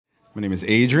My name is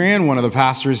Adrian, one of the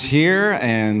pastors here,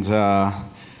 and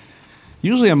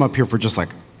usually I'm up here for just like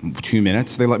 2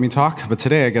 minutes. They let me talk, but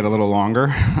today I get a little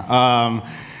longer.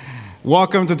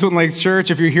 Welcome to Toon Lakes Church.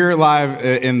 If you're here live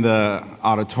in the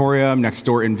auditorium, next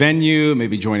door in venue,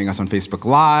 maybe joining us on Facebook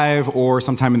Live, or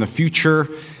sometime in the future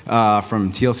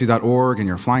from tlc.org in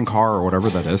your flying car or whatever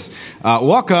that is.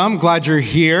 Welcome. Glad you're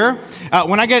here.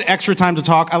 When I get extra time to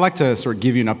talk, I like to sort of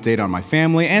give you an update on my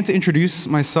family and to introduce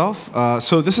myself.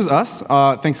 So this is us,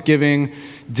 Thanksgiving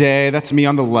Day. That's me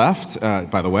on the left,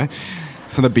 by the way.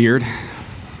 So the beard.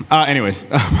 Anyways,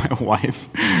 my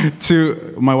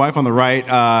wife on the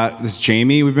right, this is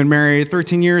Jamie. We've been married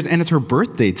 13 years, and it's her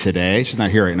birthday today. She's not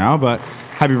here right now, but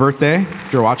happy birthday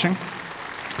if you're watching.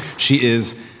 She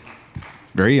is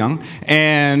very young,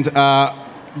 and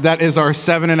that is our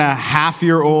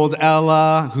 7.5-year-old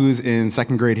Ella, who's in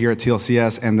second grade here at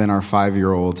TLCS, and then our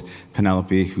 5-year-old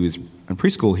Penelope, who's in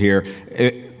preschool here.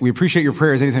 We appreciate your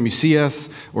prayers anytime you see us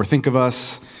or think of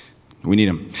us. We need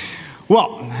them.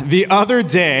 Well, the other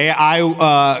day,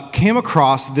 I came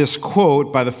across this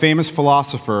quote by the famous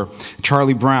philosopher,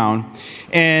 Charlie Brown,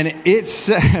 and it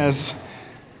says,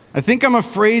 "I think I'm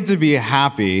afraid to be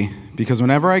happy because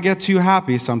whenever I get too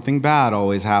happy, something bad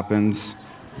always happens."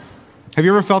 Have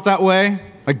you ever felt that way?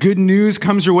 Like good news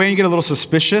comes your way and you get a little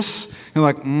suspicious. You're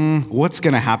like, what's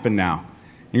going to happen now?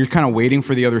 And you're kind of waiting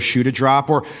for the other shoe to drop.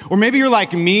 Or maybe you're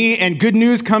like me and good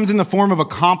news comes in the form of a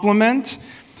compliment.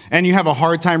 And you have a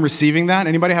hard time receiving that?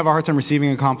 Anybody have a hard time receiving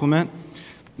a compliment?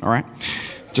 All right,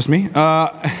 just me.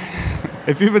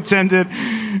 If you've attended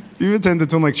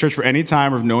Toon Lakes Church for any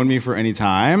time or have known me for any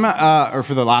time or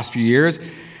for the last few years,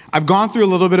 I've gone through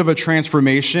a little bit of a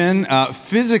transformation.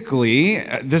 Physically,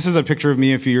 this is a picture of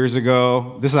me a few years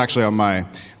ago. This is actually on my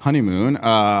honeymoon.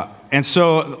 And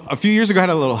so a few years ago, I had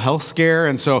a little health scare.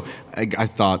 And so I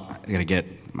thought, I got to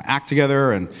get my act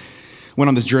together and went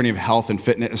on this journey of health and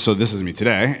fitness. So this is me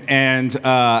today. And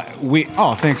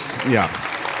thanks. Yeah.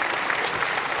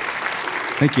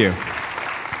 Thank you.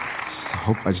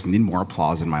 I just need more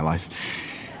applause in my life.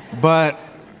 But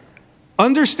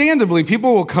understandably,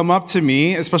 people will come up to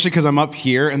me, especially because I'm up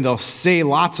here, and they'll say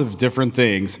lots of different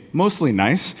things, mostly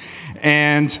nice.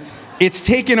 And it's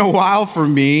taken a while for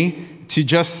me to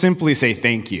just simply say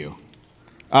thank you.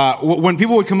 When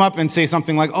people would come up and say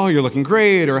something like, "Oh, you're looking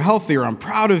great," or "healthy," or "I'm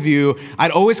proud of you,"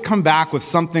 I'd always come back with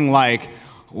something like,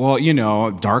 "Well,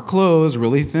 dark clothes,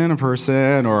 really thin a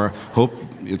person," or "Hope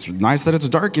it's nice that it's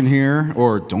dark in here,"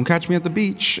 or "Don't catch me at the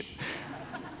beach."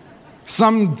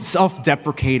 Some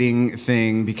self-deprecating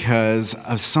thing because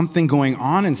of something going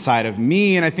on inside of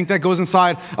me, and I think that goes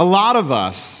inside a lot of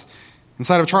us,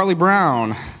 inside of Charlie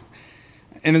Brown.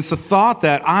 And it's the thought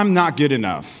that I'm not good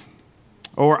enough,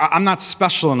 or I'm not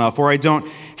special enough, or I don't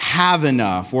have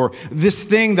enough, or this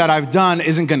thing that I've done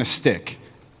isn't going to stick.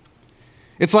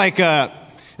 It's like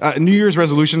New Year's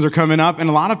resolutions are coming up, and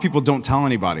a lot of people don't tell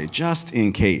anybody, just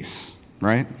in case,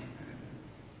 right?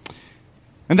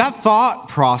 And that thought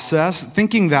process,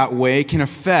 thinking that way, can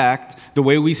affect the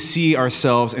way we see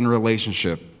ourselves in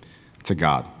relationship to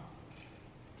God.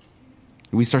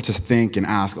 We start to think and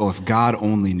ask, if God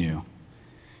only knew.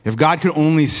 If God could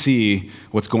only see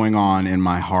what's going on in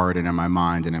my heart and in my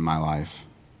mind and in my life.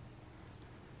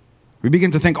 We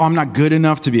begin to think, I'm not good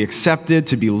enough to be accepted,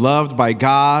 to be loved by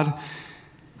God.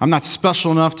 I'm not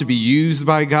special enough to be used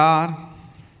by God.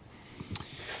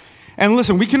 And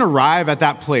listen, we can arrive at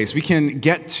that place. We can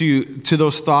get to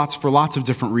those thoughts for lots of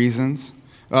different reasons,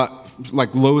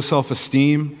 like low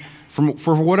self-esteem,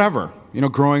 for whatever.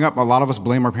 Growing up, a lot of us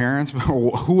blame our parents,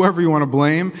 or whoever you want to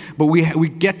blame, but we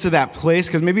get to that place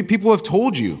because maybe people have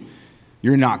told you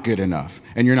you're not good enough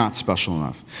and you're not special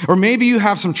enough. Or maybe you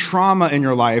have some trauma in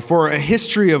your life, or a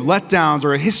history of letdowns,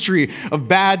 or a history of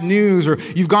bad news, or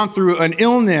you've gone through an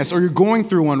illness, or you're going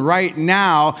through one right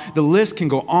now. The list can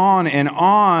go on,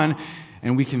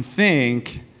 and we can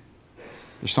think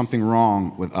there's something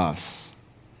wrong with us.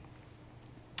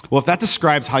 Well, if that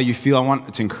describes how you feel, I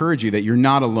want to encourage you that you're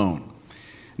not alone.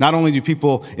 Not only do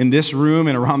people in this room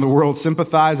and around the world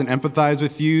sympathize and empathize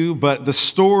with you, but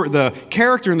the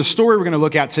character in the story we're going to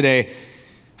look at today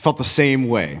felt the same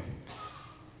way.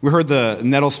 We heard the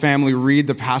Nettles family read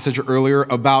the passage earlier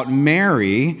about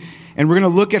Mary, and we're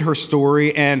going to look at her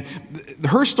story. And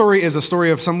her story is a story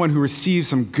of someone who receives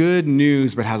some good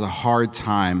news but has a hard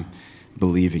time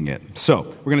believing it. So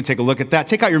we're going to take a look at that.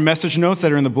 Take out your message notes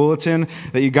that are in the bulletin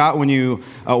that you got when you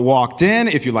walked in,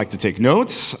 if you'd like to take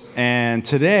notes. And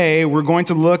today we're going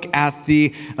to look at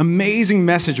the amazing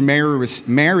message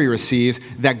Mary receives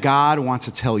that God wants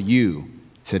to tell you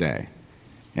today.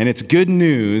 And it's good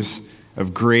news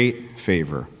of great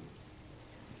favor.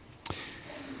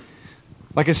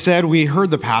 Like I said, we heard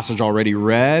the passage already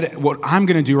read. What I'm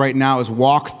going to do right now is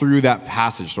walk through that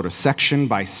passage, sort of section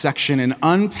by section, and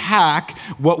unpack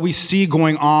what we see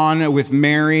going on with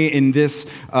Mary in this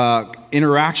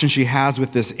interaction she has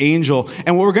with this angel.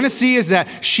 And what we're going to see is that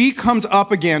she comes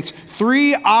up against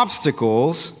three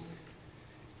obstacles,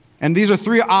 and these are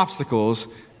three obstacles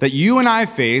that you and I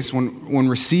face when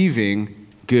receiving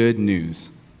good news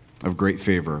of great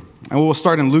favor. And we'll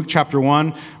start in Luke chapter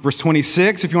 1, verse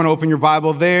 26. If you want to open your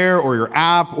Bible there or your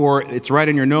app, or it's right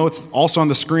in your notes, also on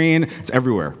the screen. It's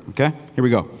everywhere, okay? Here we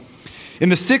go. In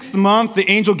the 6th month, the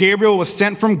angel Gabriel was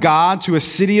sent from God to a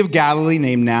city of Galilee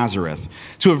named Nazareth,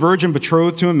 to a virgin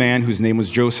betrothed to a man whose name was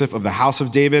Joseph of the house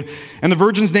of David, and the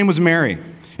virgin's name was Mary.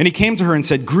 And he came to her and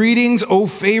said, "Greetings, O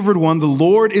favored one, the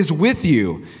Lord is with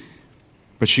you."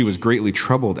 But she was greatly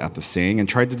troubled at the saying and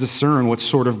tried to discern what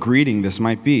sort of greeting this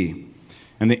might be.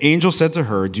 And the angel said to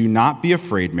her, "Do not be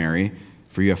afraid, Mary,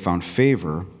 for you have found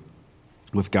favor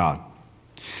with God."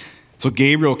 So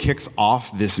Gabriel kicks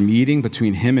off this meeting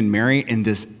between him and Mary in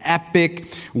this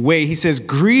epic way. He says,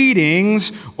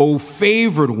 "Greetings, O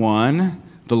favored one,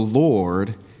 the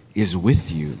Lord is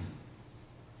with you."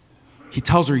 He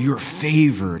tells her, "You're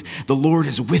favored. The Lord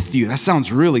is with you." That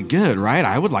sounds really good, right?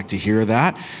 I would like to hear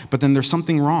that. But then there's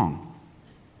something wrong.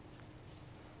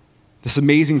 This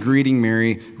amazing greeting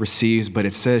Mary receives, but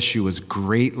it says she was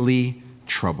greatly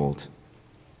troubled.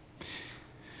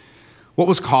 What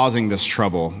was causing this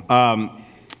trouble?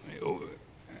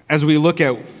 As we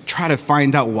try to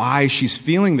find out why she's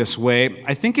feeling this way,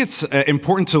 I think it's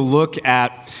important to look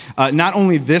at not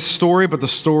only this story, but the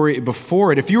story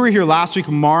before it. If you were here last week,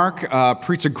 Mark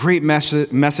preached a great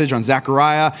message on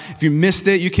Zechariah. If you missed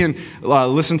it, you can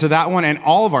listen to that one and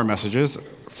all of our messages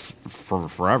for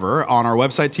forever on our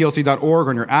website, tlc.org,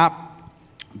 on your app.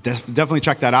 Definitely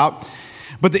check that out.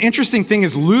 But the interesting thing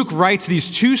is Luke writes these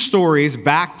two stories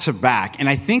back to back, and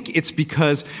I think it's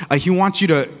because he wants you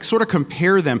to sort of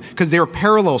compare them because they're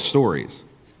parallel stories.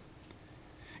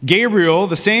 Gabriel,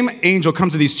 the same angel,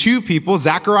 comes to these two people,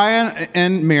 Zechariah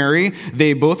and Mary.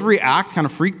 They both react, kind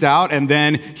of freaked out, and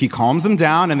then he calms them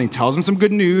down, and he tells them some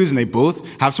good news, and they both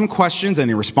have some questions,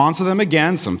 and he responds to them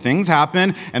again. Some things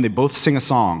happen, and they both sing a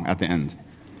song at the end.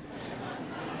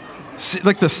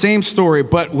 Like the same story,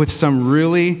 but with some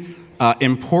really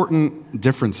important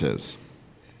differences.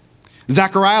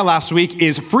 Zechariah last week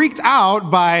is freaked out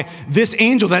by this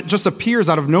angel that just appears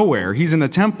out of nowhere. He's in the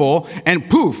temple, and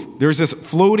poof, there's this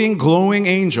floating, glowing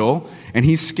angel, and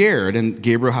he's scared, and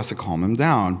Gabriel has to calm him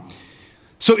down.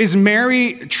 So is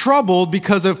Mary troubled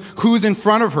because of who's in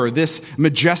front of her, this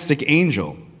majestic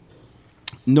angel?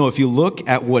 No, if you look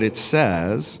at what it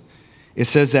says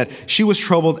that she was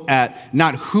troubled at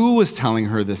not who was telling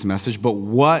her this message, but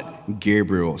what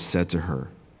Gabriel said to her.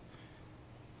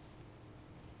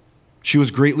 She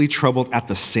was greatly troubled at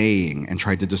the saying and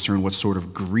tried to discern what sort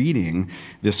of greeting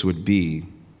this would be.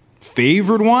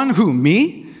 Favored one? Who,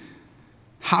 me?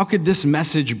 How could this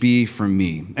message be from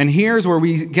me? And here's where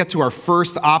we get to our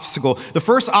first obstacle. The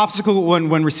first obstacle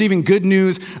when receiving good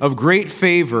news of great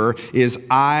favor is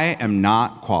I am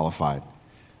not qualified.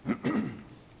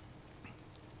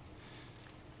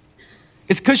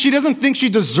 It's because she doesn't think she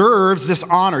deserves this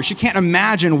honor. She can't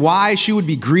imagine why she would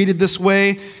be greeted this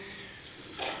way.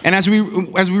 And as we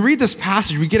read this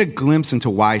passage, we get a glimpse into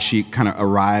why she kind of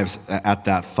arrives at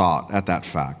that thought, at that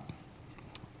fact.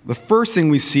 The first thing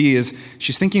we see is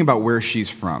she's thinking about where she's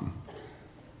from.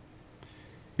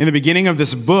 In the beginning of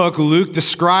this book, Luke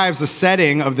describes the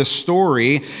setting of this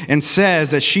story and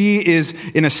says that she is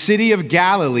in a city of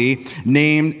Galilee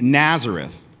named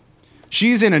Nazareth.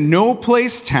 She's in a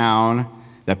no-place town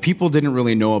that people didn't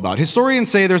really know about. Historians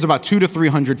say there's about 200 to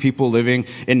 300 people living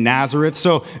in Nazareth.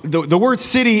 So the word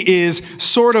city is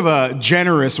sort of a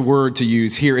generous word to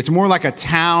use here. It's more like a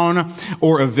town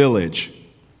or a village.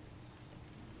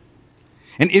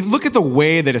 And look at the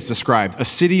way that it's described, a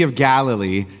city of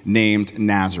Galilee named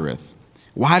Nazareth.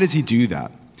 Why does he do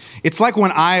that? It's like when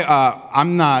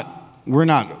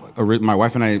my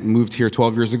wife and I moved here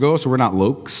 12 years ago, so we're not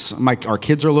Lokes. Our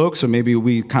kids are Lokes, so maybe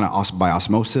we kind of, by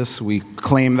osmosis, we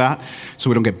claim that so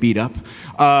we don't get beat up.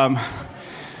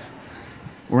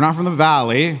 We're not from the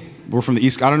Valley. We're from the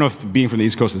East. I don't know if being from the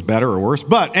East Coast is better or worse,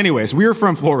 but anyways, we are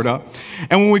from Florida.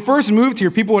 And when we first moved here,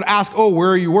 people would ask, "Oh, where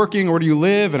are you working? Where do you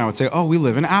live?" And I would say, "Oh, we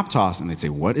live in Aptos." And they'd say,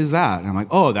 "What is that?" And I'm like,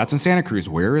 "Oh, that's in Santa Cruz.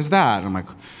 Where is that?" And I'm like,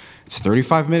 "It's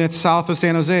 35 minutes south of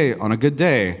San Jose on a good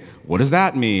day. What does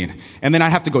that mean?" And then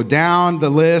I'd have to go down the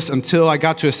list until I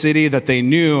got to a city that they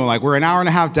knew, like we're an hour and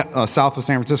a half south of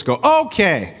San Francisco.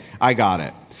 Okay, I got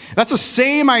it. That's the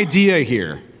same idea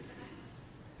here.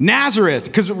 Nazareth,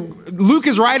 because Luke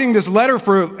is writing this letter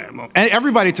for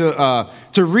everybody to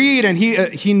read, and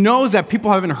he knows that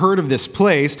people haven't heard of this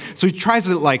place, so he tries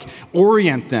to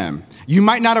orient them. You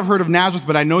might not have heard of Nazareth,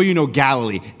 but I know you know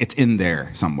Galilee. It's in there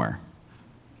somewhere.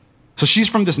 So she's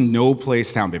from this no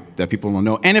place town that people don't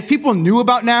know. And if people knew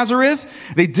about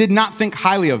Nazareth, they did not think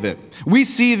highly of it. We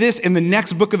see this in the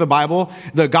next book of the Bible,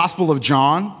 the Gospel of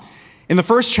John. In the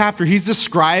first chapter, he's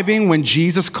describing when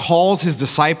Jesus calls his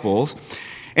disciples.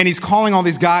 And he's calling all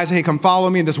these guys, hey, come follow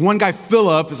me. And this one guy,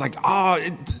 Philip, is like,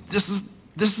 this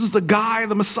is the guy,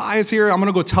 the Messiah is here. I'm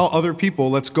going to go tell other people,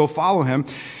 let's go follow him.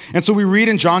 And so we read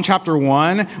in John chapter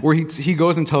 1 where he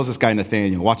goes and tells this guy,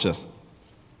 Nathanael, watch this.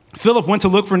 Philip went to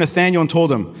look for Nathanael and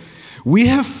told him, we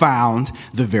have found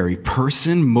the very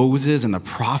person Moses and the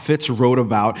prophets wrote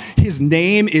about. His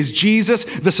name is Jesus,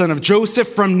 the son of Joseph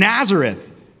from Nazareth.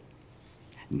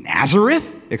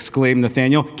 Nazareth? Exclaimed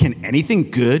Nathanael. Can anything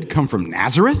good come from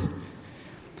Nazareth?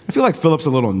 I feel like Philip's a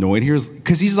little annoyed here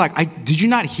because he's like, did you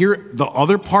not hear the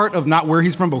other part of not where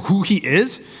he's from, but who he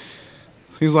is?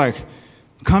 So he's like,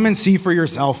 come and see for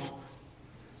yourself.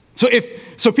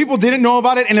 So people didn't know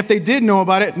about it, and if they did know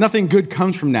about it, nothing good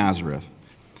comes from Nazareth.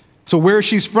 So where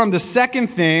she's from, the second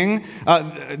thing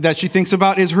that she thinks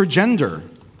about is her gender.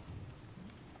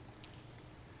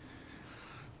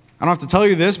 I don't have to tell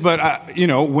you this, but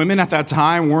women at that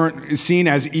time weren't seen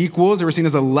as equals. They were seen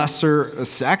as a lesser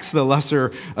sex, the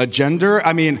lesser gender.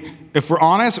 I mean, if we're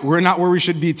honest, we're not where we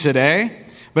should be today.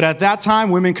 But at that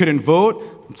time, women couldn't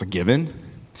vote. It's a given.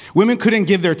 Women couldn't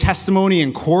give their testimony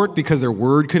in court because their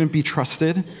word couldn't be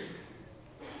trusted.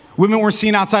 Women weren't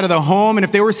seen outside of the home, and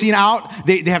if they were seen out,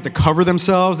 they have to cover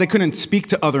themselves. They couldn't speak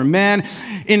to other men.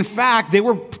 In fact, they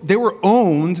were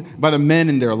owned by the men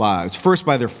in their lives, first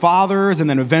by their fathers, and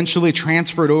then eventually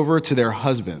transferred over to their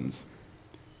husbands.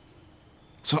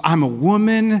 So I'm a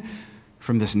woman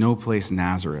from this no place,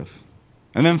 Nazareth.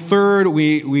 And then third,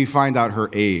 we find out her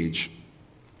age.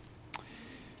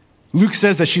 Luke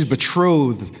says that she's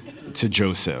betrothed to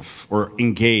Joseph, or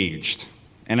engaged.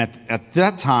 And at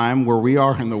that time, where we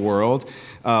are in the world,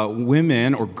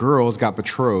 women or girls got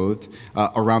betrothed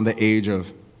around the age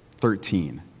of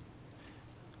 13.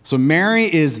 So Mary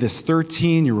is this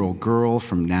 13-year-old girl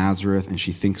from Nazareth, and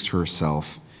she thinks to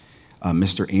herself,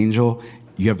 Mr. Angel,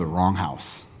 you have the wrong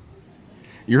house.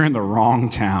 You're in the wrong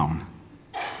town.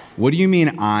 What do you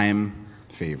mean I'm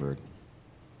favored?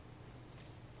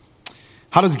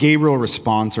 How does Gabriel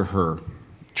respond to her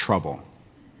trouble?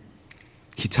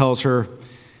 He tells her,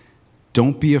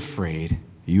 don't be afraid,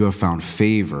 you have found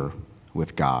favor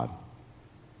with God.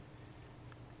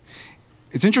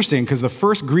 It's interesting because the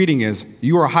first greeting is,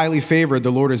 you are highly favored,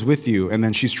 the Lord is with you. And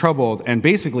then she's troubled, and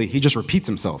basically he just repeats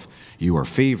himself, you are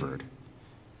favored.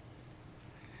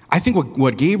 I think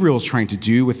what Gabriel's trying to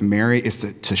do with Mary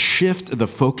is to shift the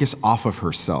focus off of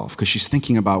herself, because she's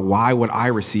thinking about, why would I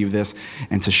receive this,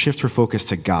 and to shift her focus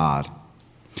to God.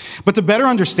 But to better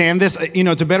understand this,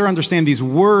 to better understand these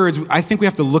words, I think we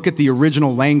have to look at the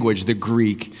original language, the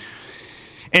Greek.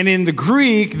 And in the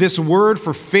Greek, this word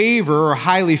for favor or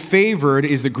highly favored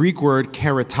is the Greek word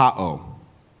karitao.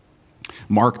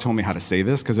 Mark told me how to say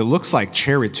this because it looks like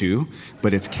charitu,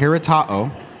 but it's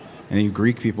karitao. Any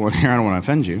Greek people in here, I don't want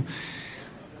to offend you.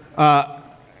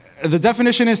 The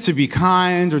definition is to be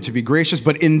kind or to be gracious,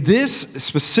 but in this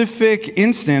specific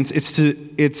instance, it's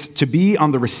to be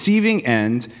on the receiving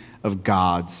end of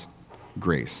God's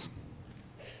grace.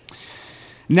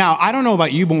 Now, I don't know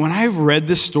about you, but when I've read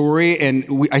this story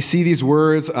and I see these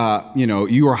words,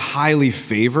 you are highly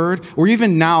favored, or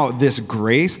even now this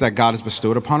grace that God has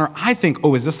bestowed upon her, I think,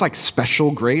 is this like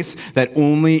special grace that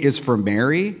only is for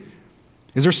Mary?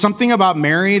 Is there something about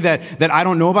Mary that I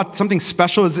don't know about, something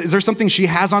special? Is there something she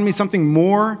has on me, something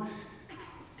more?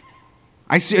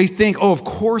 I think, of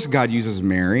course God uses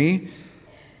Mary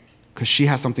because she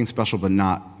has something special, but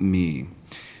not me.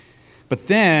 But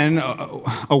then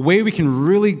a way we can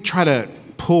really try to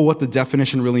pull what the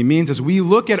definition really means is we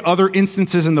look at other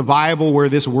instances in the Bible where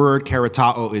this word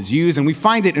karitao is used, and we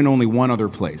find it in only one other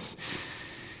place.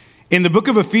 In the book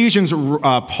of Ephesians,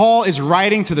 Paul is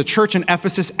writing to the church in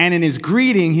Ephesus, and in his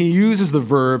greeting, he uses the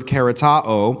verb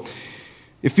karitao.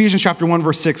 Ephesians chapter 1,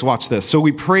 verse 6, watch this. So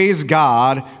we praise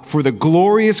God for the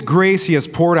glorious grace he has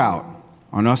poured out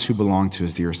on us who belong to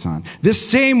his dear son. This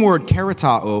same word,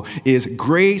 karitao, is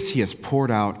grace he has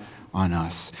poured out on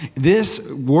us.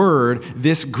 This word,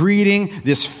 this greeting,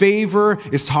 this favor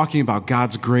is talking about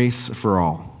God's grace for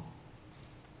all.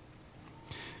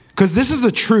 Because this is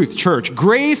the truth, church.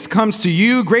 Grace comes to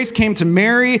you, grace came to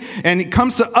Mary, and it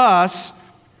comes to us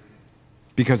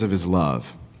because of his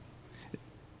love.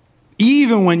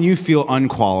 Even when you feel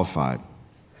unqualified.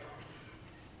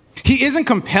 He isn't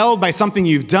compelled by something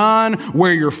you've done,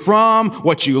 where you're from,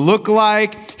 what you look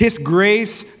like. His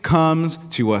grace comes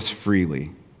to us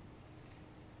freely.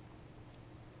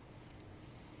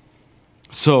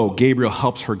 So Gabriel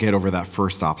helps her get over that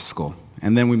first obstacle.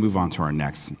 And then we move on to our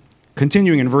next.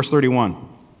 Continuing in verse 31.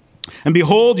 And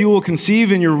behold, you will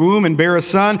conceive in your womb and bear a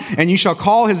son, and you shall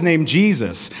call his name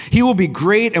Jesus. He will be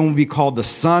great and will be called the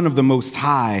Son of the Most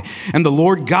High. And the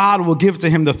Lord God will give to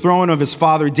him the throne of his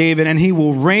father David, and he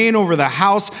will reign over the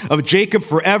house of Jacob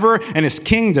forever, and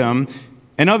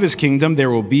of his kingdom there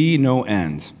will be no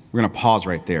end. We're going to pause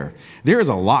right there. There is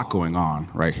a lot going on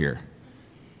right here.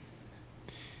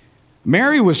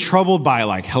 Mary was troubled by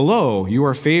hello, you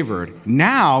are favored.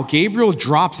 Now Gabriel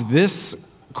drops this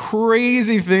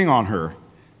crazy thing on her.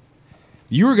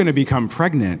 You are going to become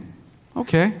pregnant.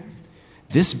 Okay.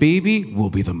 This baby will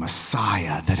be the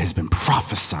Messiah that has been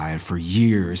prophesied for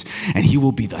years, and he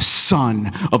will be the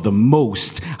Son of the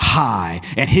Most High,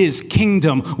 and his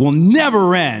kingdom will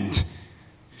never end.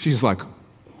 She's like,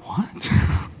 what?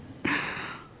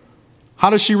 How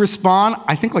does she respond?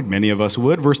 I think like many of us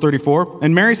would. Verse 34,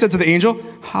 and Mary said to the angel,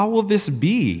 how will this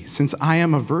be, since I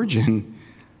am a virgin?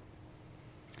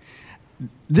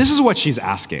 This is what she's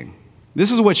asking.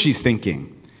 This is what she's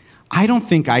thinking. I don't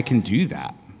think I can do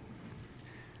that.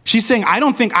 She's saying, I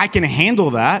don't think I can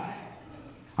handle that.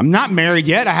 I'm not married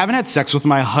yet. I haven't had sex with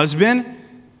my husband.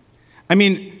 I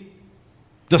mean,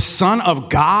 the Son of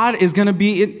God is going to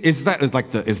be, is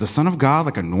the Son of God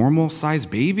like a normal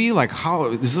sized baby? Like how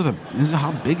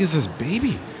big is this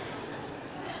baby?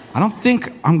 I don't think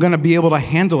I'm going to be able to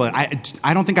handle it.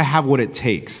 I don't think I have what it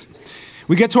takes.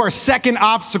 We get to our second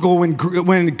obstacle when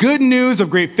good news of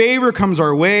great favor comes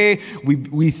our way.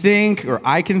 We think, or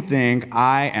I can think,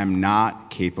 I am not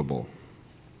capable.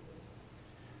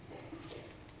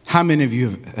 How many of you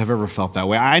have ever felt that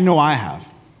way? I know I have.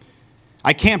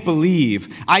 I can't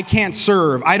believe. I can't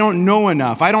serve. I don't know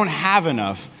enough. I don't have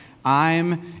enough.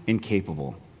 I'm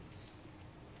incapable.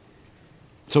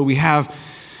 So we have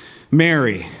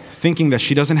Mary thinking that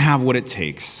she doesn't have what it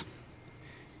takes.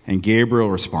 And Gabriel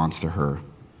responds to her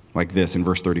like this in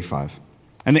verse 35.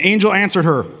 And the angel answered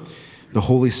her, the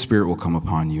Holy Spirit will come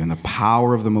upon you, and the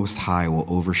power of the Most High will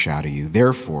overshadow you.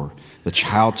 Therefore, the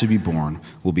child to be born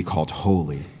will be called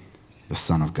Holy, the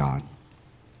Son of God.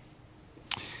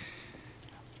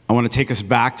 I want to take us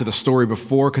back to the story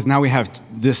before, because now we have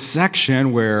this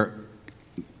section where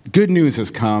good news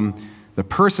has come. The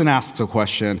person asks a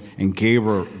question, and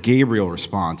Gabriel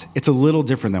responds. It's a little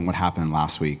different than what happened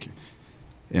last week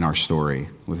in our story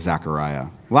with Zechariah.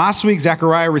 Last week,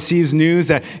 Zechariah receives news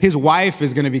that his wife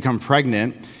is going to become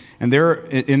pregnant, and they're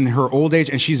in her old age,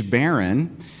 and she's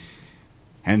barren.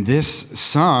 And this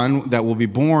son that will be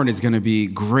born is going to be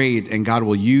great, and God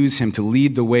will use him to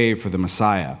lead the way for the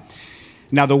Messiah.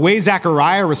 Now, the way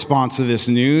Zechariah responds to this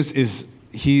news is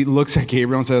he looks at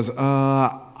Gabriel and says,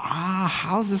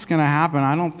 how's this going to happen?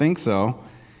 I don't think so.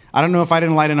 I don't know if I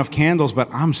didn't light enough candles,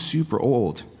 but I'm super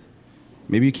old.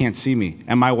 Maybe you can't see me.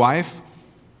 And my wife,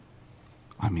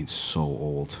 so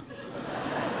old.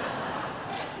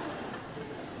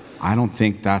 I don't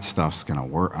think that stuff's going to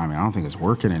work. I don't think it's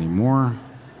working anymore.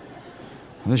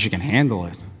 Unless you can handle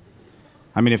it.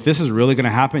 If this is really going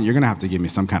to happen, you're going to have to give me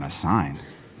some kind of sign.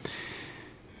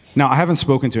 Now, I haven't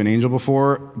spoken to an angel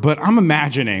before, but I'm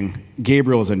imagining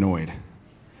Gabriel is annoyed.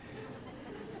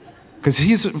 Because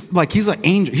he's an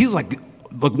angel. He's like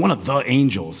one of the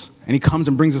angels. And he comes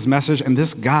and brings this message, and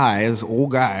this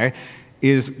old guy,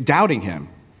 is doubting him,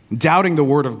 doubting the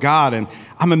word of God. And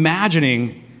I'm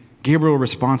imagining Gabriel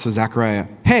responds to Zechariah,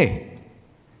 hey,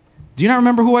 do you not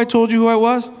remember who I told you who I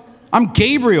was? I'm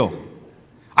Gabriel.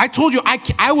 I told you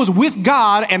I was with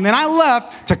God, and then I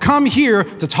left to come here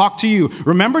to talk to you.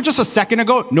 Remember just a second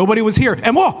ago, nobody was here.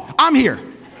 And whoa, I'm here.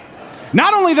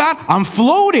 Not only that, I'm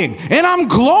floating, and I'm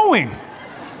glowing.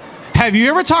 Have you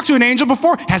ever talked to an angel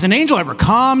before? Has an angel ever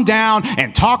come down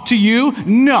and talked to you?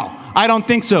 No, I don't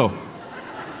think so.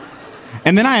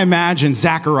 And then I imagine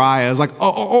Zechariah is like,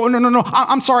 no,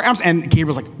 I'm sorry. And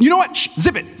Gabriel's like, you know what? Shh,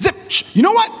 zip it, shh. You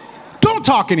know what? Don't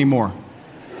talk anymore.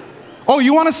 Oh,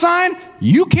 you want a sign?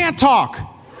 You can't talk.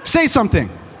 Say something.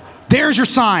 There's your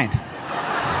sign.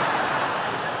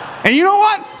 And you know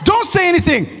what? Don't say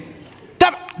anything.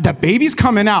 That baby's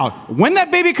coming out. When that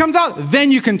baby comes out,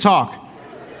 then you can talk.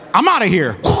 I'm out of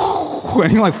here.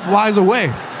 And he flies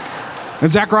away. And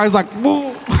Zechariah's like,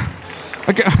 whoa.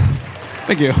 Okay.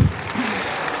 Thank you.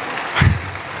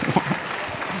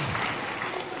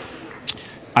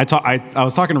 I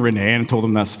was talking to Renee and told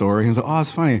him that story. He was like, oh,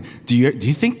 it's funny. Do you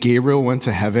think Gabriel went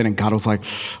to heaven and God was like,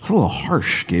 it's a little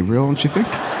harsh, Gabriel, don't you think?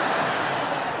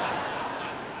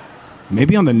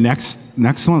 Maybe on the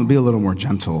next one, be a little more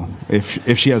gentle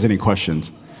if she has any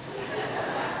questions.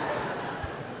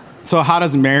 So how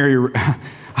does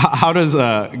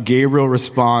Gabriel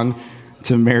respond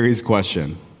to Mary's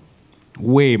question?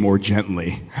 Way more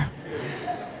gently.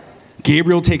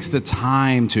 Gabriel takes the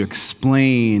time to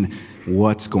explain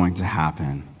what's going to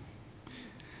happen.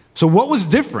 So what was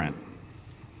different?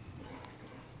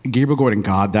 Gabriel going and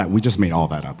God, that we just made all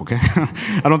that up, okay?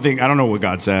 I don't know what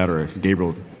God said or if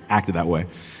Gabriel acted that way.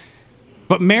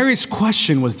 But Mary's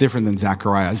question was different than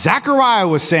Zechariah. Zechariah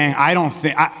was saying,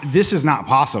 this is not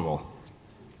possible.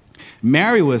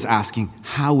 Mary was asking,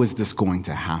 how is this going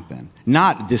to happen?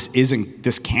 Not this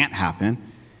can't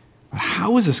happen, but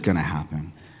how is this going to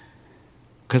happen?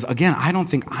 Because again, I don't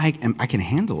think I can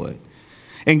handle it.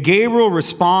 And Gabriel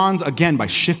responds again by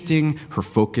shifting her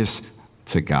focus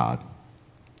to God.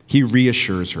 He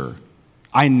reassures her.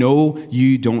 I know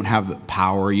you don't have the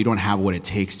power. You don't have what it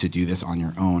takes to do this on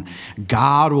your own.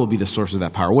 God will be the source of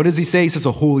that power. What does he say? He says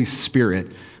the Holy Spirit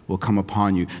will come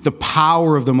upon you. The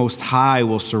power of the Most High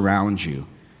will surround you.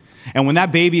 And when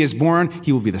that baby is born,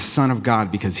 he will be the Son of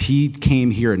God because he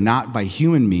came here not by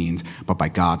human means, but by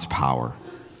God's power.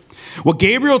 What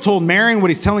Gabriel told Mary and what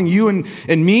he's telling you and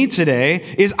me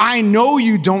today is, I know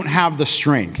you don't have the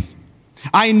strength.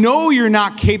 I know you're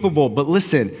not capable, but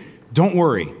listen, don't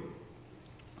worry.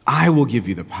 I will give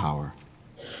you the power.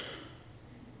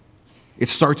 It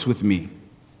starts with me.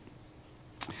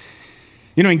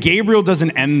 And Gabriel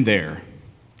doesn't end there.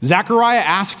 Zechariah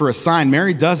asks for a sign.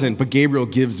 Mary doesn't, but Gabriel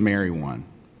gives Mary one.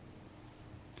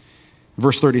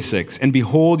 Verse 36, and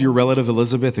behold, your relative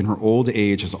Elizabeth in her old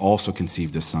age has also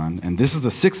conceived a son, and this is the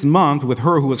 6th month with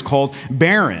her who was called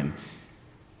barren,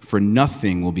 for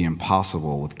nothing will be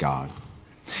impossible with God.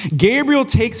 Gabriel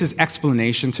takes his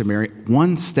explanation to Mary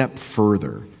one step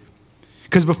further.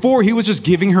 Because before, he was just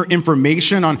giving her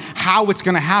information on how it's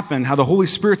going to happen, how the Holy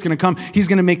Spirit's going to come. He's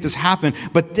going to make this happen.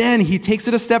 But then he takes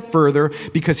it a step further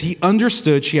because he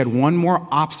understood she had one more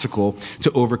obstacle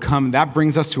to overcome. That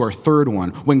brings us to our third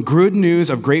one. When good news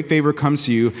of great favor comes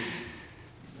to you,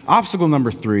 obstacle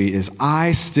number 3 is,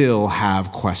 I still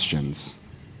have questions.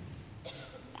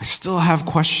 I still have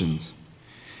questions.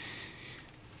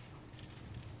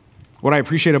 What I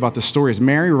appreciate about this story is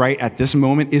Mary, right at this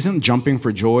moment, isn't jumping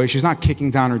for joy. She's not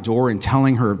kicking down her door and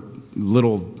telling her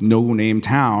little no-name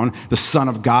town, the Son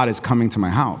of God is coming to my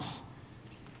house.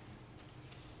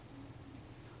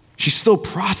 She's still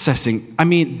processing.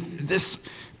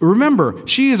 Remember,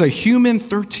 she is a human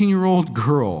 13-year-old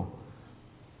girl.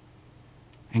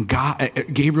 And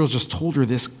Gabriel's just told her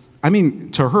this,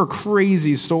 to her,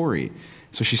 crazy story.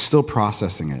 So she's still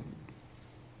processing it.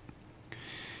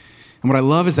 And what I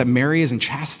love is that Mary isn't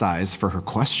chastised for her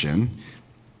question.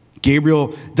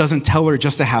 Gabriel doesn't tell her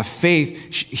just to have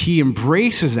faith. He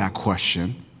embraces that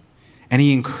question, and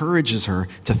he encourages her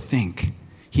to think.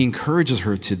 He encourages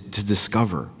her to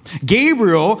discover.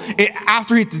 Gabriel,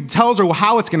 after he tells her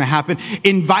how it's going to happen,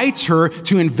 invites her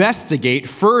to investigate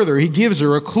further. He gives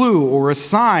her a clue or a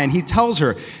sign. He tells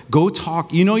her, go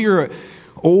talk. Your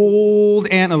old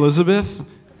Aunt Elizabeth?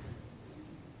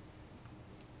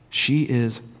 She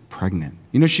is pregnant.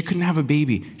 She couldn't have a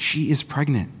baby. She is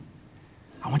pregnant.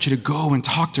 I want you to go and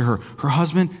talk to her. Her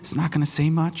husband is not going to say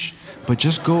much, but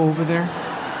just go over there.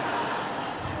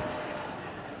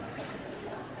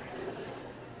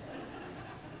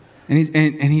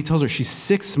 And he tells her she's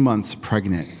 6 months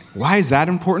pregnant. Why is that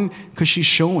important? Because she's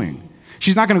showing.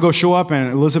 She's not going to go show up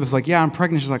and Elizabeth's like, yeah, I'm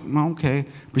pregnant. She's like, well, okay.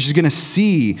 But she's going to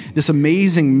see this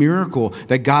amazing miracle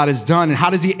that God has done. And how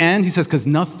does he end? He says, because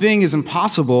nothing is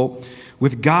impossible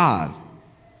with God.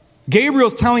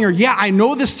 Gabriel's telling her, yeah, I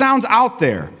know this sounds out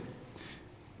there.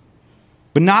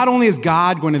 But not only is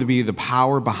God going to be the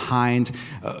power behind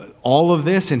all of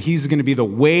this, and he's going to be the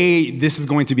way this is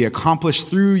going to be accomplished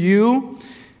through you,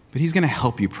 but he's going to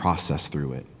help you process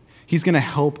through it. He's going to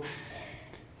help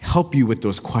you with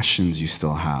those questions you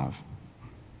still have.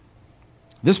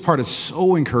 This part is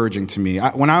so encouraging to me.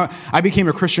 When I became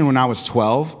a Christian when I was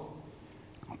 12,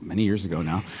 many years ago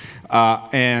now,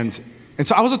 and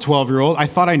so I was a 12-year-old. I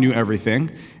thought I knew everything,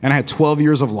 and I had 12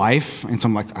 years of life, and so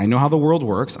I'm like, I know how the world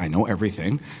works. I know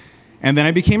everything. And then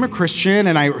I became a Christian,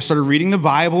 and I started reading the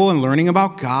Bible and learning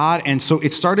about God, and so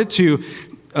it started to,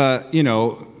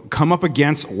 come up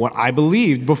against what I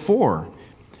believed before.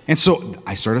 And so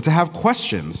I started to have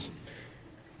questions.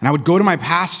 And I would go to my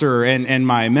pastor and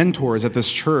my mentors at this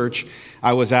church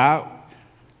I was at,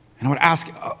 and I would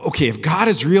ask, okay, if God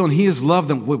is real and he is love,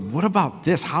 then what about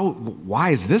this? Why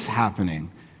is this happening?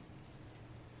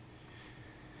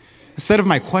 Instead of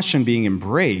my question being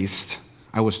embraced,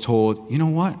 I was told, you know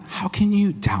what? How can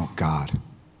you doubt God?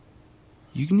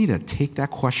 you need to take that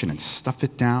question and stuff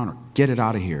it down or get it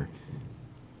out of here.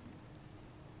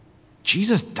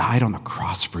 Jesus died on the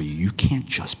cross for you. You can't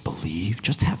just believe,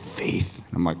 just have faith.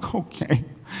 And I'm like, okay.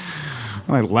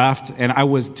 And I left, and I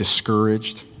was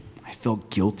discouraged. I felt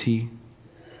guilty.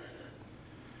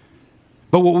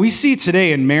 But what we see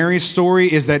today in Mary's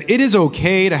story is that it is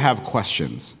okay to have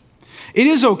questions. It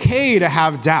is okay to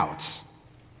have doubts.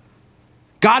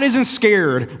 God isn't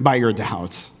scared by your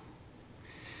doubts.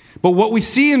 But what we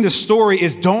see in this story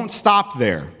is don't stop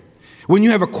there. When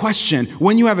you have a question,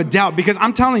 when you have a doubt, because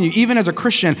I'm telling you, even as a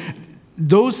Christian,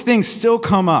 those things still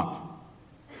come up.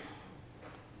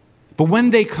 But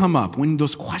when they come up, when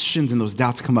those questions and those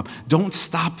doubts come up, don't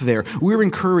stop there. We're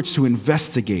encouraged to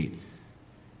investigate.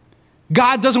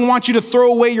 God doesn't want you to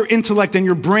throw away your intellect and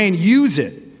your brain. Use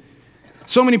it.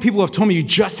 So many people have told me you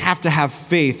just have to have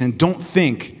faith and don't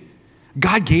think.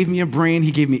 God gave me a brain,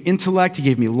 he gave me intellect, he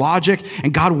gave me logic,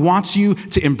 and God wants you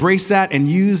to embrace that and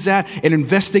use that and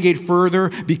investigate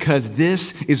further because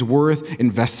this is worth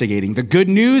investigating. The good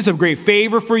news of great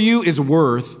favor for you is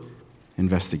worth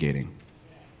investigating.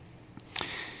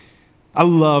 I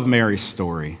love Mary's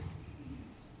story.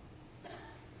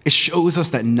 It shows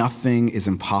us that nothing is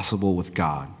impossible with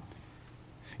God.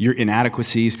 Your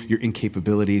inadequacies, your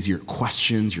incapabilities, your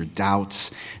questions, your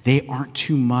doubts, they aren't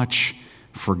too much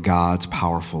for God's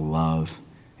powerful love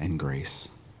and grace.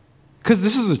 Because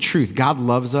this is the truth. God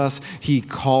loves us. He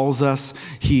calls us.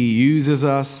 He uses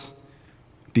us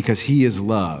because he is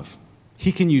love.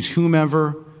 He can use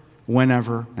whomever,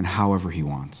 whenever, and however he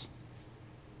wants.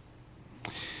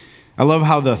 I love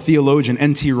how the theologian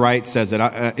N.T. Wright says it.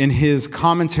 In his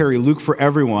commentary, Luke for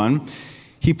Everyone,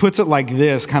 he puts it like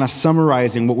this, kind of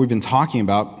summarizing what we've been talking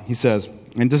about. He says,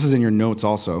 and this is in your notes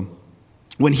also,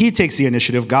 when he takes the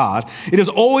initiative, God, it is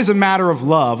always a matter of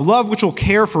love which will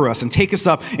care for us and take us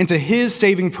up into his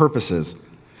saving purposes.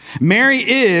 Mary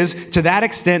is, to that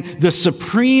extent, the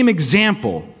supreme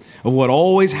example of what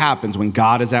always happens when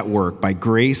God is at work by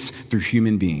grace through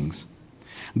human beings.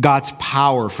 God's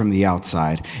power from the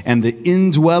outside and the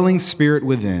indwelling spirit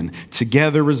within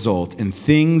together result in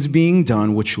things being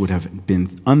done which would have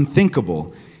been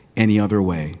unthinkable any other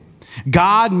way.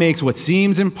 God makes what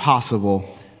seems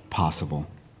impossible possible.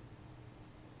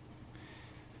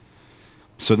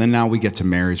 So then now we get to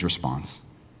Mary's response.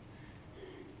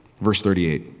 Verse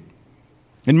 38.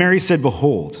 And Mary said,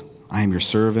 "Behold, I am your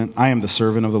servant. I am the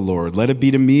servant of the Lord. Let it be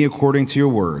to me according to your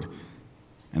word."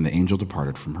 And the angel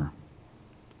departed from her.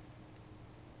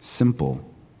 Simple.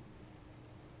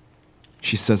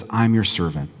 She says, I'm your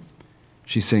servant.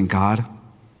 She's saying, God,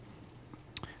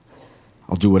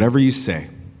 I'll do whatever you say.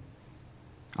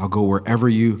 I'll go wherever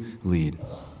you lead.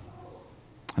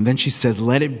 And then she says,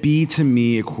 let it be to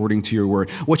me according to your word.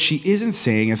 What she isn't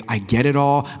saying is, I get it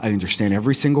all. I understand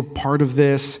every single part of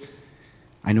this.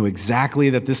 I know exactly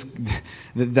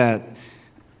that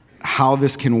how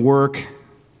this can work.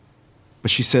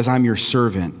 But she says, I'm your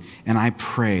servant, and I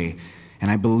pray,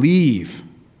 and I believe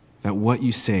that what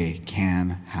you say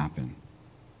can happen.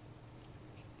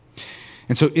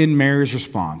 And so in Mary's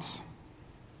response,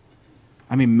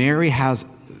 Mary has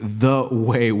the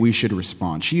way we should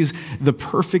respond. She's the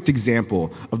perfect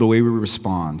example of the way we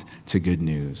respond to good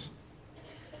news.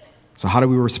 So how do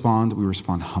we respond? We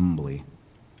respond humbly.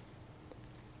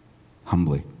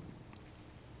 Humbly.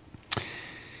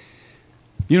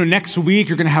 Next week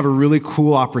you're going to have a really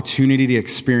cool opportunity to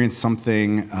experience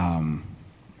something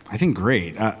I think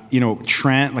great.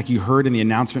 Trent, like you heard in the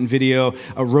announcement video,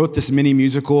 wrote this mini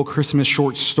musical Christmas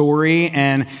short story,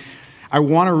 and I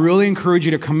want to really encourage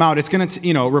you to come out. It's going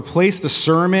to, replace the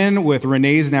sermon with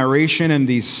Renee's narration and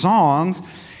these songs,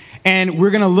 and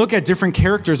we're going to look at different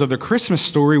characters of the Christmas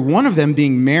story, one of them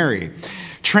being Mary.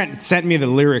 Trent sent me the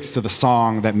lyrics to the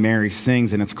song that Mary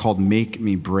sings, and it's called Make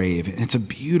Me Brave. And it's a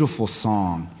beautiful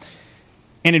song.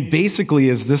 And it basically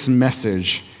is this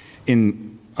message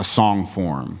in a song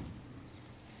form.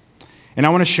 And I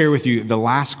want to share with you the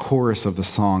last chorus of the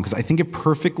song because I think it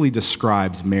perfectly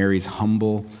describes Mary's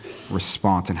humble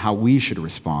response and how we should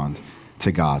respond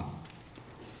to God.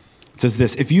 It says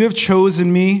this, if you have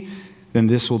chosen me, then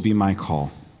this will be my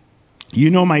call. You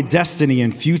know my destiny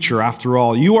and future after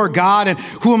all. You are God, and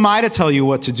who am I to tell you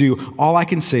what to do? All I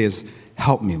can say is,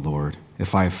 help me, Lord,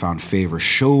 if I have found favor.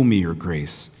 Show me your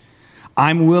grace.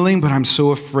 I'm willing, but I'm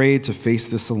so afraid to face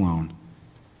this alone.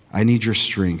 I need your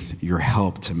strength, your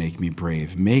help to make me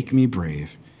brave. Make me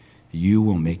brave. You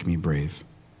will make me brave.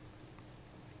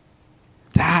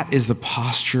 That is the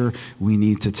posture we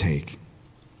need to take.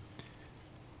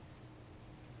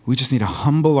 We just need to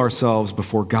humble ourselves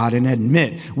before God and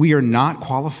admit we are not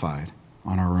qualified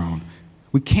on our own.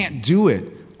 We can't do it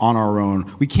on our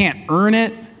own. We can't earn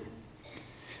it.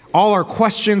 All our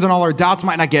questions and all our doubts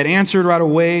might not get answered right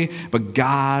away, but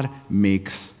God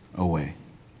makes a way.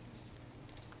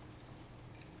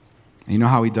 And you know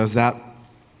how he does that?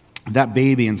 That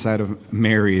baby inside of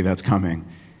Mary that's coming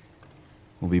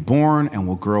will be born and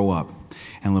will grow up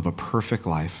and live a perfect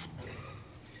life.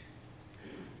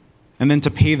 And then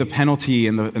to pay the penalty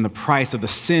and the price of the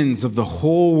sins of the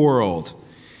whole world,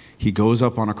 he goes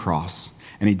up on a cross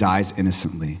and he dies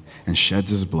innocently and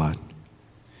sheds his blood.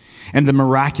 And then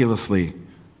miraculously,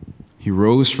 he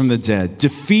rose from the dead,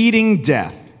 defeating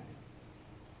death.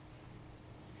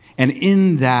 And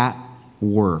in that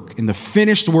work, in the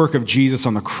finished work of Jesus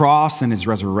on the cross and his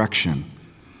resurrection,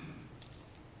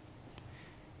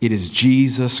 it is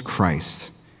Jesus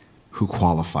Christ who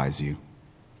qualifies you.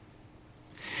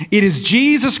 It is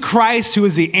Jesus Christ who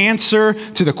is the answer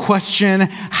to the question,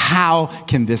 how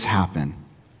can this happen?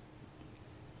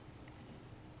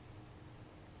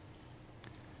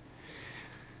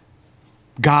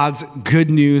 God's good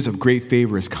news of great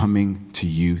favor is coming to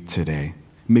you today.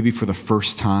 Maybe for the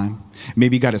first time.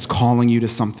 Maybe God is calling you to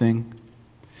something.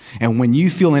 And when you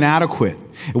feel inadequate,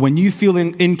 when you feel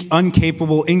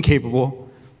incapable,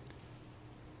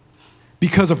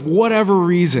 because of whatever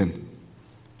reason,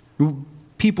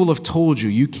 people have told you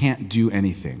you can't do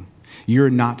anything. You're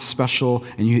not special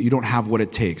and you don't have what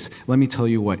it takes. Let me tell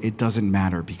you what, it doesn't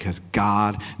matter because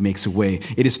God makes a way.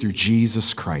 It is through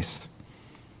Jesus Christ.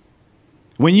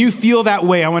 When you feel that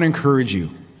way, I want to encourage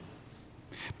you.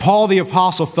 Paul the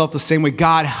apostle felt the same way.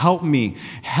 God, help me,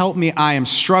 I am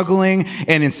struggling.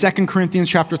 And in 2 Corinthians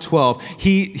chapter 12,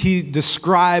 he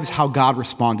describes how God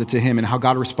responded to him and how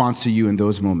God responds to you in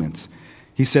those moments.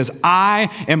 He says,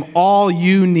 I am all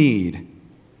you need.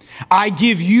 I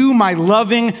give you my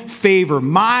loving favor.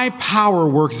 My power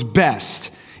works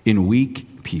best in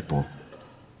weak people.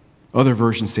 Other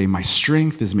versions say, my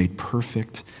strength is made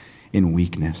perfect in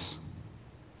weakness.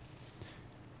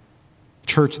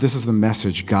 Church, this is the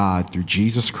message God, through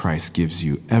Jesus Christ, gives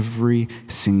you every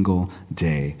single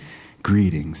day.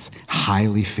 Greetings,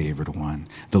 highly favored one.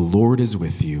 The Lord is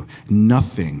with you.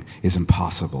 Nothing is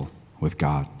impossible with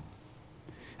God.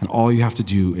 And all you have to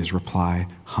do is reply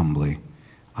humbly,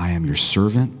 I am your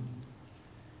servant.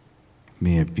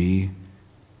 May it be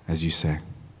as you say.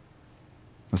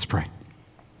 Let's pray.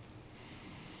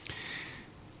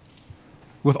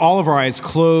 With all of our eyes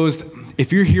closed,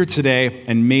 if you're here today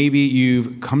and maybe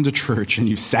you've come to church and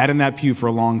you've sat in that pew for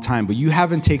a long time, but you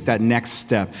haven't taken that next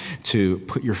step to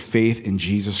put your faith in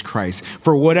Jesus Christ,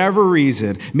 for whatever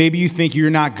reason, maybe you think you're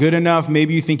not good enough,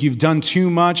 maybe you think you've done too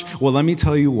much, well, let me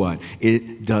tell you what,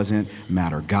 it doesn't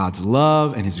matter. God's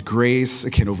love and his grace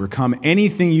can overcome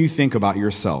anything you think about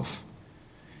yourself.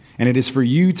 And it is for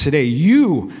you today.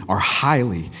 You are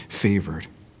highly favored.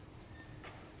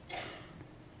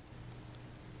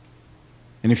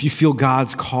 And if you feel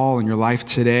God's call in your life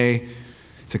today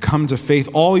to come to faith,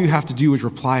 all you have to do is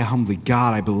reply humbly,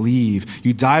 God, I believe.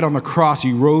 You died on the cross.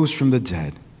 You rose from the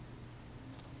dead.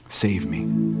 Save me.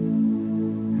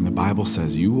 And the Bible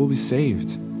says you will be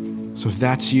saved. So if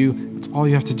that's you, that's all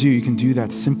you have to do. You can do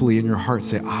that simply in your heart.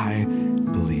 Say, I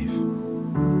believe.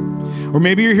 Or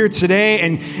maybe you're here today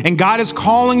and God is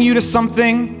calling you to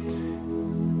something,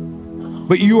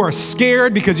 but you are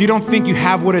scared because you don't think you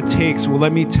have what it takes. Well,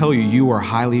 let me tell you, you are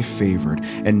highly favored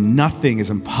and nothing is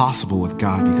impossible with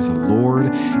God because the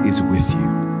Lord is with you.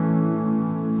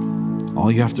 All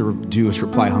you have to do is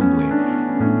reply humbly,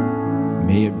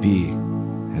 may it be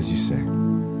as you say.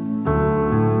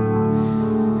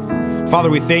 Father,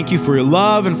 we thank you for your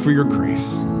love and for your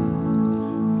grace.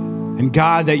 And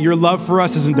God, that your love for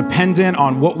us isn't dependent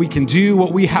on what we can do,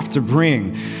 what we have to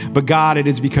bring. But God, it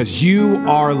is because you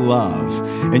are love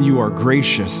and you are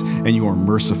gracious and you are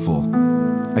merciful.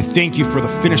 I thank you for the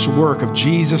finished work of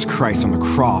Jesus Christ on the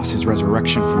cross, his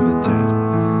resurrection from the dead.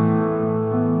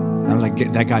 And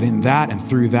that God, in that and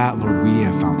through that, Lord, we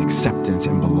have found acceptance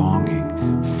and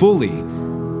belonging fully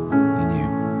in you.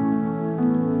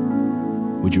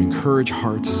 Would you encourage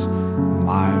hearts and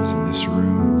lives in this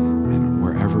room and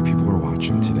wherever people are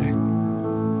watching today?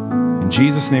 In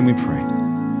Jesus' name we pray.